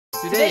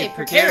Today,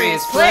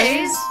 Precarious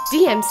plays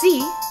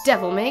DmC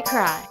Devil May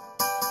Cry.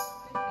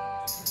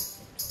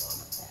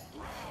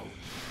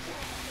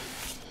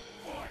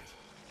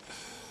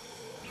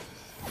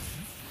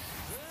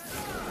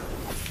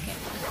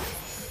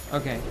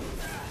 Okay.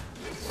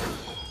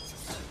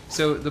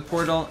 So the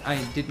portal, I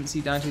didn't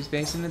see Dante's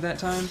face in it that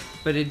time,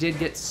 but it did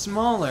get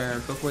smaller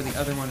before the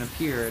other one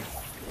appeared.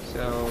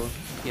 So,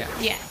 yeah.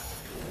 Yeah.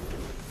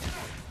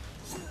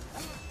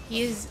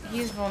 He is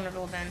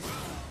vulnerable then.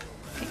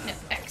 Okay, no,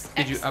 X.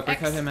 Did you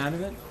uppercut him out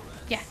of it?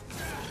 Yeah.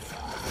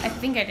 I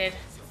think I did.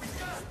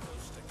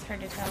 It's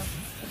hard to tell.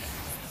 Okay.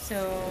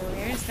 So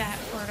there's that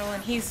portal,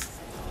 and he's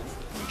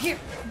here.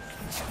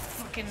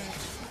 Fucking.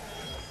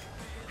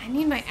 I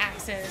need my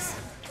axes.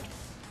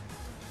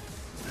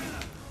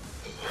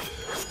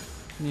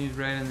 He's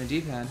right on the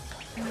D-pad.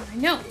 I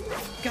know.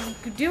 Go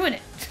doing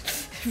it.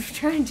 I'm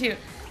trying to.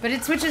 But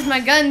it switches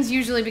my guns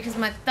usually because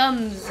my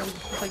thumbs are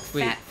like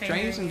fat fingers.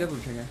 Try using double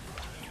trigger.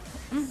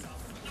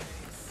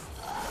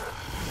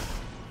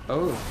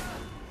 Oh.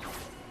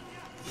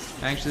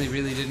 I actually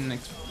really didn't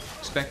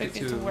expect it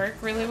to work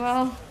really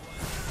well.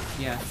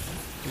 Yeah.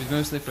 It was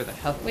mostly for the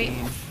health Wait.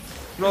 gain.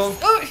 Roll.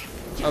 Oh!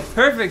 A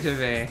perfect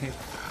evade.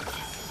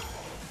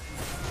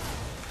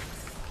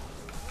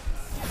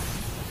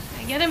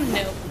 I get him?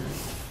 Nope.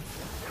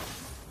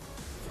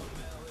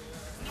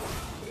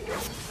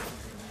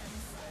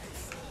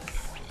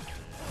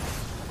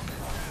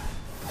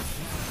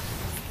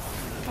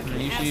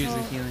 You should use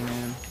the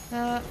healing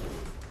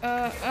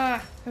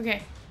item.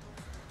 Okay.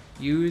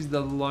 Use the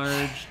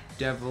large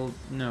devil.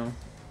 No.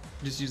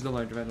 Just use the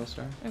large vital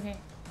star. Okay.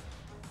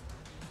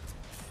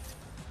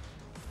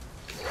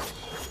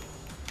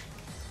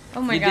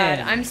 Oh my god,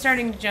 I'm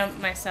starting to jump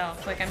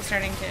myself. Like, I'm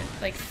starting to,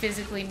 like,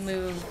 physically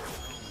move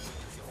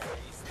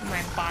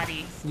my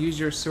body. Use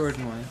your sword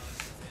more.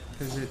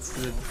 Because it's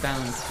the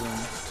balanced one.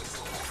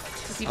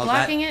 Is he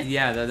blocking it?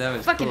 Yeah, that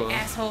was fucking cool.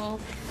 Asshole.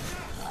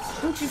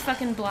 Don't you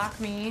fucking block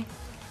me.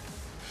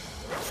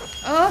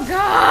 Oh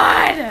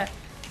god!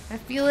 I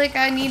feel like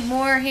I need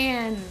more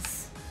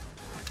hands.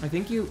 I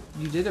think you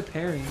did a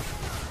parry.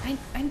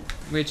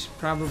 Which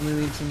probably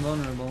leaves him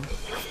vulnerable.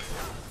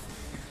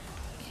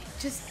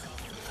 Just...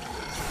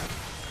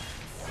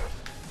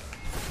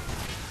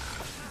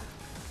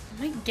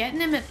 Am I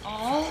getting him at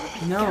all?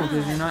 No,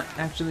 because you're not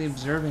actually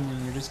observing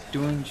him, you're just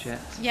doing shit.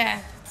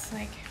 Yeah, it's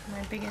like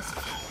my biggest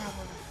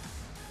problem.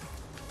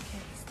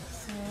 Okay,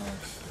 so...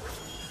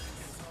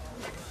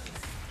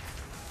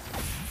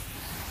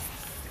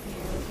 There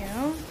we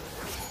go.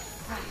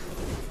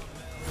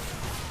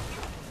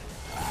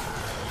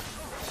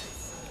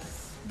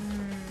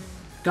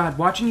 God,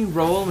 watching you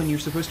roll when you're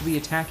supposed to be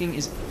attacking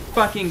is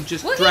fucking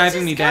just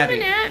driving me batty.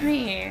 He's coming at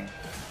me.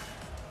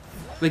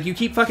 Like, you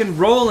keep fucking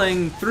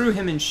rolling through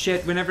him and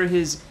shit whenever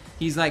he's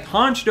like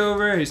hunched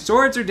over, his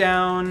swords are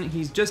down,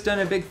 he's just done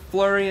a big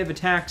flurry of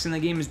attacks, and the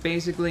game is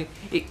basically...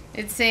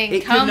 It's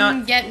saying,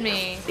 come get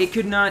me. It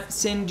could not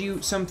send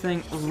you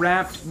something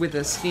wrapped with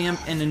a stamp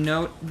and a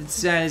note that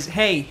says,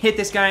 hey, hit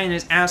this guy in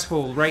his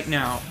asshole right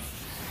now.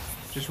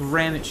 Just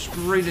ram it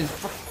straight in...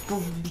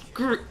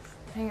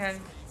 Hang on.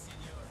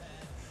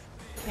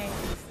 Okay.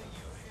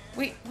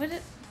 Wait, what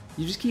did...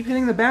 You just keep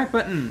hitting the back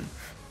button.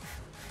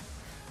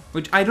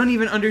 Which I don't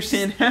even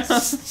understand how.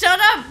 Shut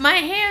up! My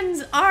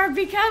hands are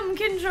become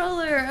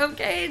controller.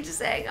 Okay,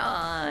 just hang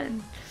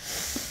on.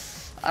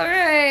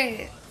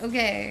 Alright.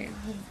 Okay.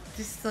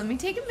 Just let me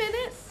take a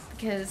minute.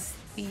 Because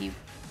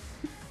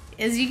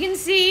as you can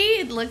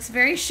see, it looks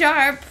very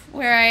sharp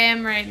where I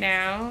am right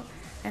now.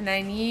 And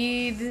I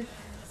need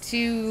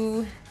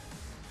to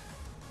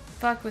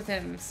fuck with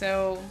him.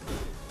 So,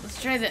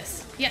 let's try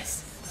this.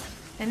 Yes.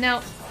 And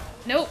now,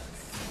 nope.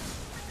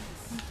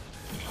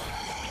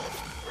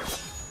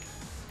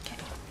 Okay.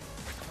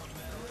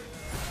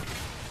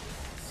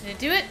 Did it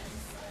do it?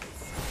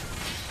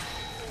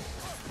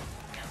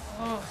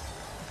 Oh.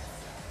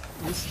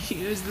 Just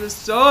use the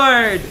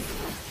sword!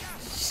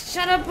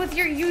 Shut up with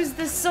your use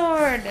the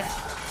sword!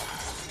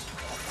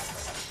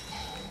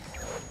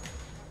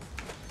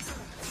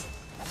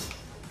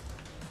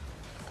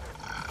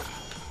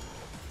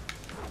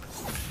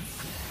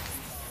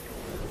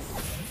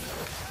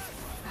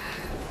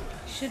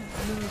 Should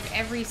move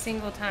every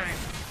single time.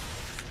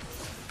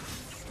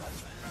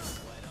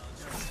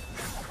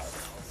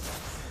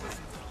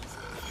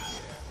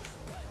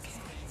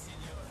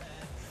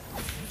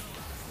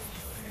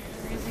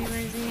 Okay. Where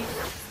is he?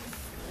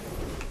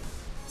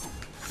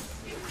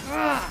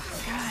 Oh,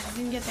 God, I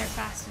didn't get there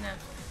fast enough.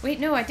 Wait,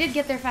 no, I did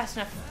get there fast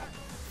enough.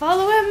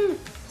 Follow him!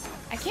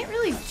 I can't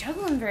really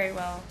juggle him very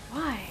well.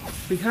 Why?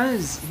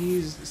 Because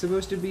he's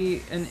supposed to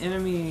be an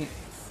enemy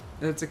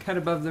that's a cut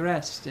above the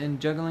rest,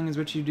 and juggling is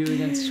what you do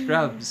against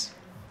scrubs.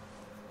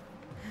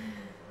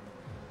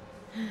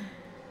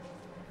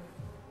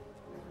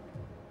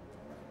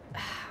 I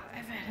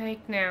have a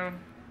headache now.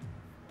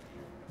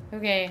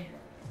 Okay.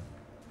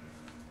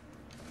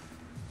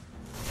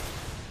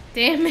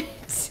 Damn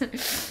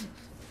it.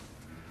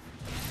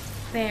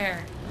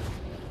 There.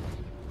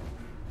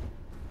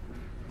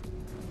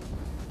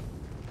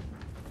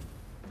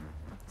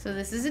 So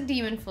this is a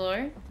demon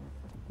floor.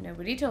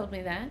 Nobody told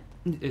me that.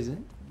 Is it?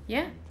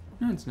 Yeah.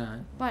 No, it's not.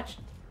 Watch.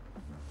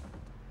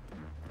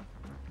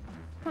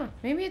 Huh,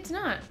 maybe it's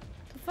not.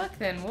 The fuck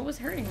then? What was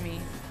hurting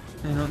me?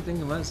 I don't think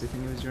it was. I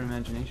think it was your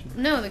imagination.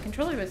 No, the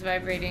controller was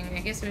vibrating. I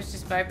guess it was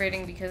just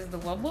vibrating because of the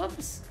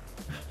wub-wubs?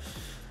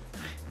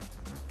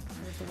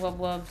 The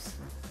wub-wubs.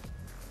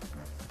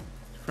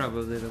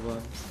 Probably the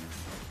was.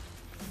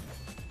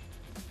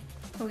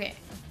 Okay.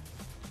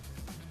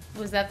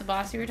 Was that the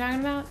boss you were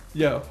talking about?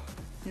 Yo.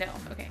 No,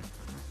 okay.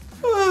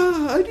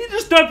 I need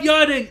to stop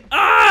yawning.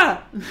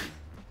 Ah!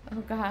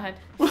 Oh god.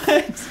 What?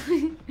 I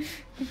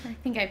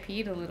think I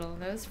peed a little.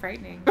 That was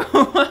frightening.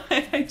 What?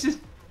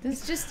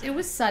 It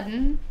was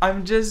sudden.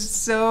 I'm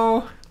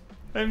so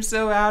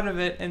out of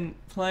it, and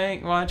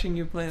watching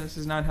you play this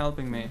is not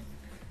helping me.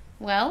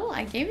 Well,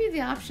 I gave you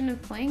the option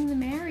of playing the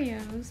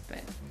Marios,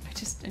 but...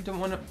 I don't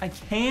want to, I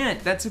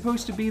can't. That's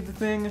supposed to be the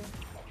thing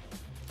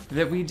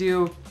that we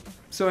do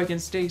so I can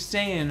stay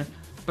sane,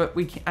 but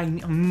we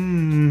can't,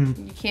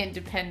 You can't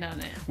depend on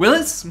it.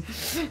 Willis?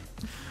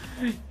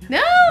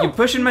 No! You're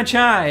pushing my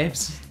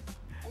chives.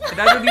 And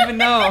I don't even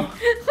know.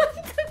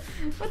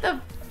 What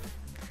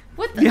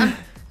the? Yeah.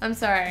 I'm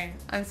sorry.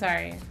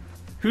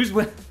 Who's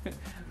Willis?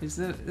 It's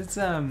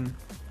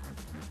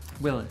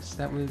Willis.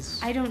 That was...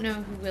 I don't know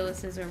who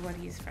Willis is or what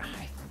he's from.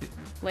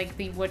 Like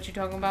what you're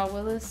talking about,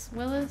 Willis?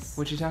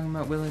 What you talking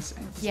about, Willis?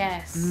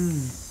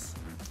 Yes.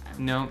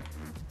 No,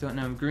 don't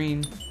know.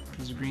 Green.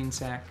 There's a green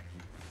sack.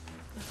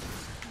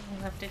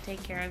 I'll have to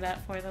take care of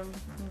that for them.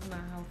 It's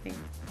not healthy.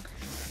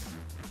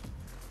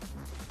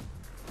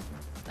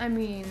 I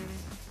mean,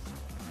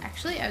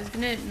 actually, I was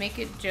gonna make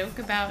a joke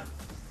about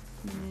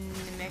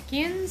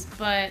Namekians,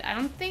 but I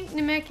don't think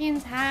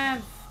Namekians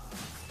have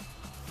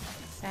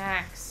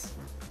sacks,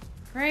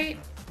 right?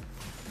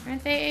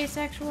 Aren't they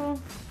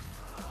asexual?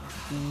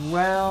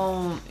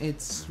 Well,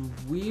 it's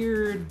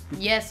weird.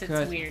 Yes,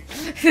 it's weird.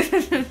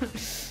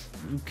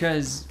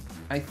 Because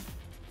I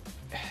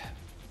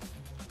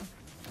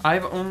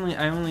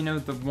only know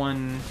the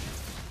one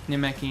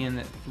Namekian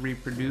that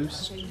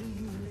reproduced.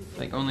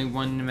 Like only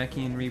one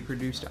Namekian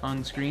reproduced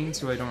on screen,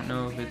 so I don't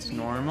know if it's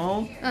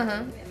normal.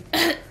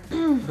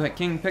 But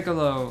King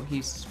Piccolo,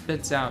 he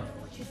spits out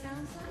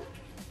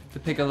the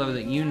Piccolo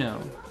that you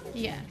know.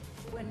 Yeah.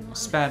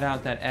 Spat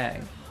out that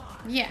egg.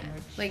 Yeah,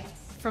 like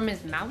from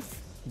his mouth.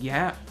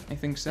 Yeah, I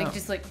think so. Like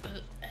just like.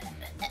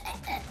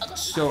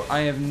 So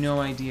I have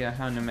no idea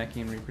how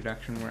Namekian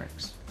reproduction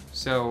works.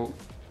 So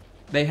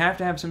they have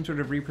to have some sort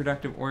of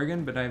reproductive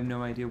organ, but I have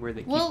no idea where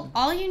they keep them. Well,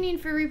 all you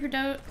need for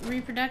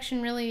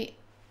reproduction really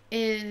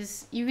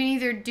is you can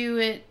either do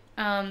it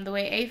the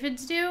way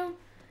aphids do,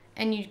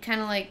 and you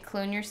kind of like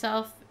clone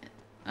yourself,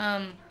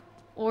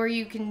 or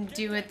you can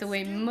do it the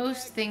way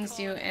most things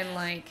do and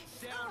like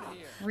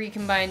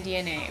recombine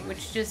DNA,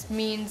 which just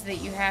means that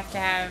you have to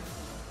have,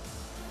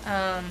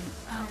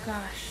 oh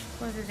gosh,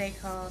 what are they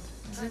called?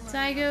 Is it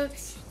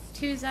zygotes?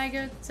 2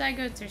 zygotes?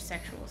 Zygotes are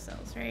sexual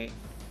cells, right?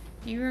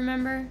 Do you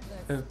remember?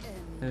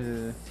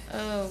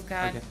 Oh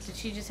god, okay. Did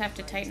she just have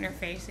to tighten her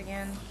face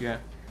again? Yeah.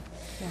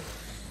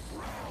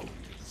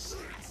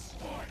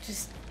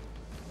 Just,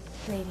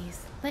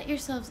 ladies, let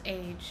yourselves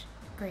age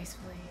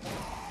gracefully.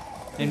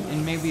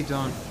 And maybe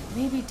don't.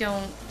 Maybe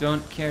don't.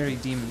 Don't carry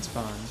demon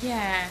spawn.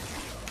 Yeah.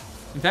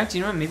 In fact,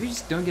 you know what? Maybe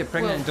just don't get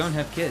pregnant and don't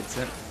have kids.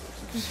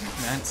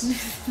 That's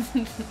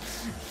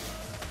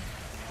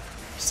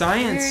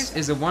science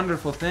is a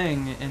wonderful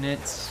thing, and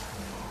it's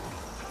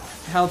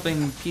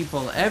helping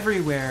people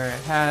everywhere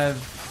have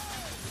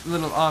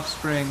little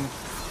offspring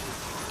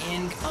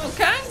in all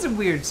kinds of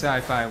weird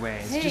sci-fi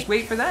ways. Hey. Just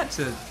wait for that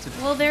to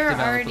Well, there are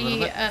develop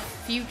already a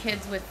few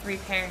kids with 3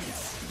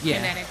 parents Yeah.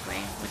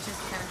 genetically, which is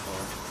kind of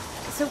cool.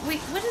 So wait,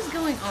 what is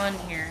going on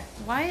here?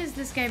 Why is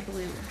this guy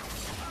blue?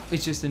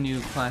 It's just a new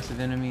class of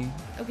enemy.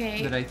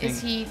 Okay, that I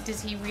think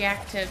does he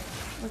react to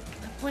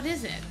what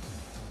is it?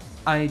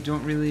 I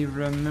don't really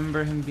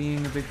remember him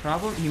being a big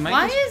problem. He might.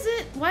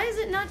 Why is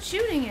it not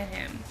shooting at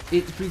him?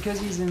 It's because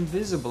he's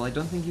invisible. I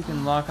don't think you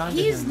can lock onto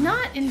him. He's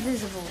not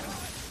invisible.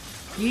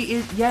 He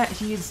is. Yeah,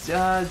 he's.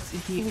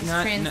 He's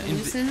not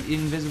translucent?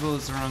 invisible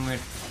is the wrong word.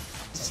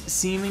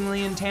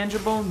 Seemingly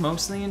intangible,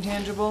 mostly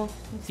intangible.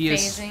 He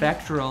is phasing.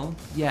 spectral.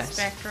 Yes.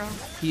 Spectral.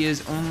 He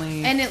is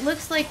only. And it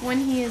looks like when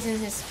he is in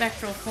his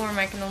spectral form,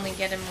 I can only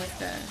get him with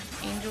the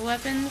angel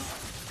weapons.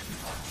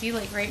 See,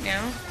 like right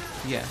now.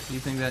 Yeah. You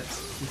think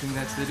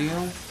that's the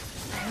deal?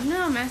 I don't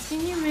know. I'm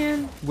asking you,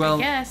 man. Well,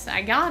 I guess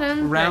I got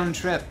him. Round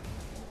trip.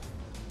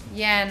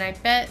 Yeah, and I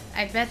bet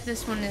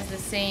this one is the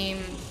same,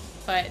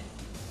 but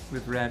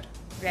With red.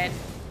 red.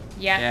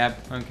 Yeah. Yeah.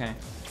 Okay.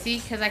 See,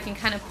 because I can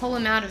kind of pull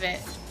him out of it.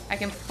 I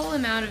can pull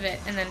him out of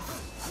it, and then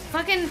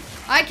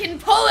I can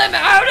pull him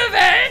out of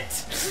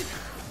it!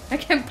 I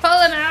can pull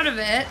him out of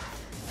it,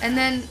 and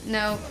then,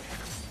 no.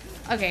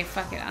 Okay,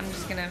 fuck it. I'm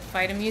just gonna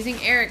fight him using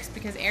Eric's,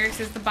 because Eric's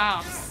is the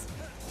boss.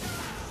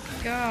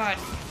 God.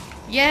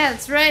 Yeah,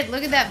 that's right.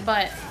 Look at that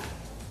butt.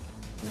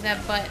 Look at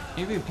that butt.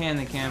 Maybe pan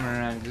the camera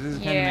around, because this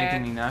is kind of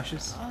making me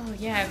nauseous. Oh,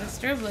 yeah, the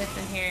strobe lights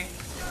in here.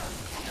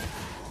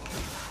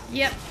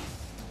 Yep.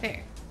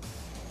 There.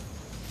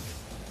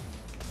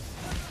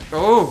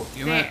 Oh,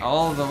 you There. went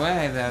all the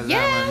way there. Yeah,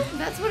 That one.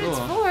 that's what Cool. it's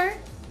for.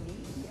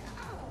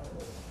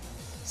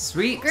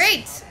 Sweet.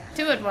 Great.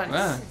 2 at once.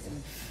 Wow.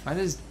 Why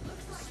does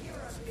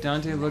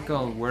Dante look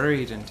all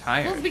worried and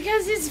tired? Well,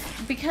 because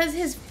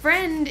his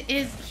friend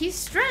he's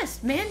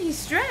stressed, man. He's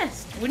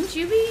stressed. Wouldn't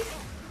you be?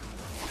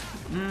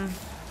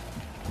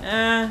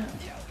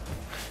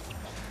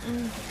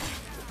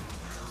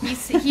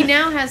 He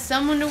now has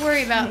someone to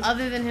worry about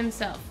other than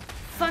himself.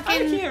 I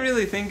Fucking. can't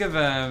really think of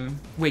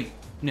Wait,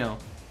 no.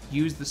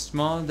 Use the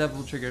small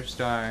double trigger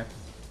star,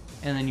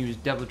 and then use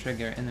double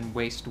trigger, and then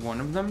waste one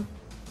of them.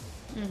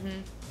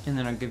 Mhm. And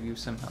then I'll give you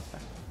some health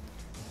back.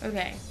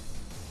 Okay.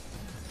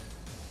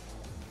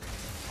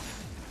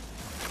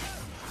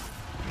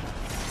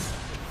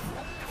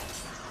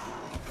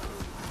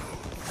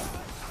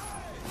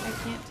 I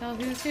can't tell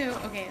who's who.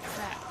 Okay, it's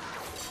that.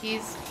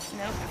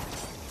 Nope.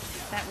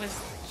 That was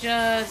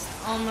just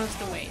almost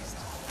a waste.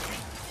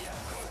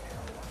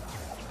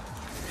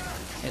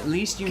 At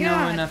least you know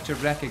God. enough to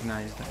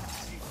recognize that.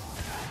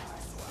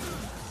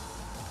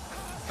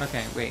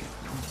 Okay, wait.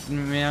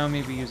 Now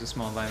maybe use a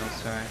small vital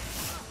star.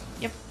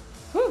 Yep.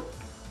 Whew.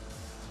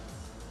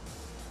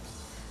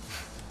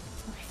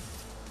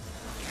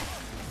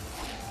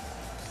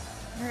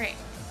 Alright.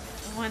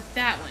 I want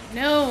that one.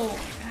 No!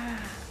 Ah.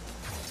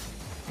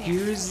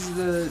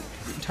 There.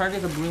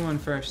 Target the blue one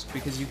first,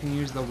 because you can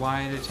use the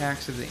wide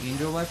attacks of the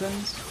angel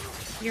weapons.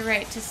 You're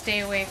right, to stay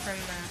away from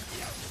the...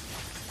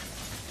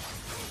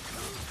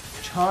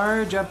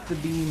 Charge up the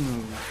B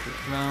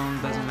move.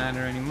 Well, doesn't matter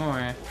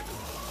anymore.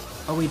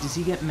 Oh wait, does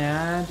he get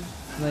mad?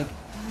 Like,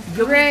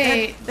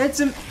 Great. That's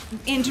some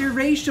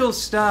interracial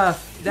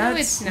stuff. No,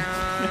 it's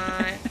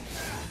not.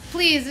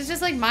 Please, it's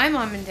just like my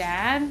mom and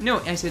dad. No,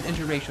 I said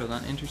interracial,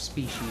 not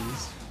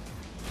interspecies.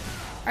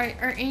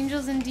 Are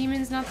angels and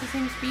demons not the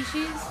same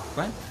species?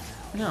 What?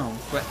 No,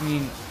 but I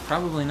mean,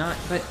 probably not.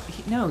 But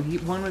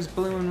one was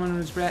blue and one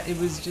was red. I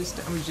was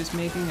just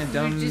making a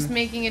dumb. You're just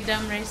making a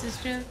dumb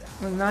racist joke?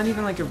 Well, not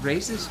even like a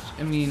racist.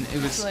 I mean,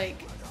 it was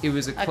like it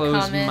was a a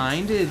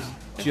closed-minded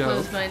A joke.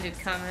 closed-minded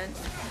comment.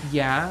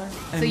 Yeah.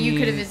 So you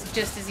could have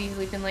just as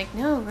easily been like,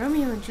 no,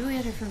 Romeo and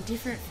Juliet are from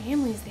different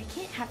families. They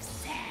can't have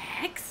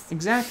sex.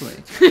 Exactly.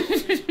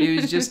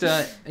 It was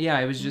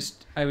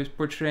just I was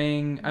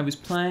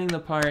playing the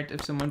part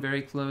of someone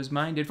very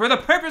closed-minded for the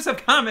purpose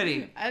of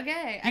comedy.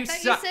 Okay. You I thought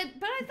suck. you said,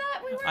 but I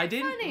thought we weren't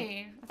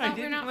funny. I thought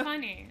we're not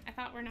funny. I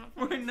thought we're not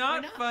funny. We're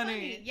not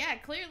funny. Yeah,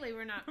 clearly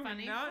we're not We're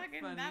funny. not Fucking,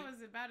 funny. that was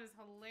about as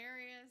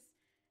hilarious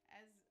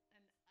as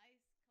an ice.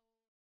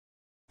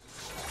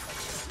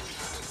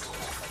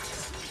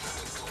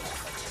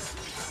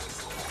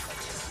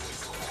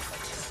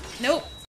 Nope.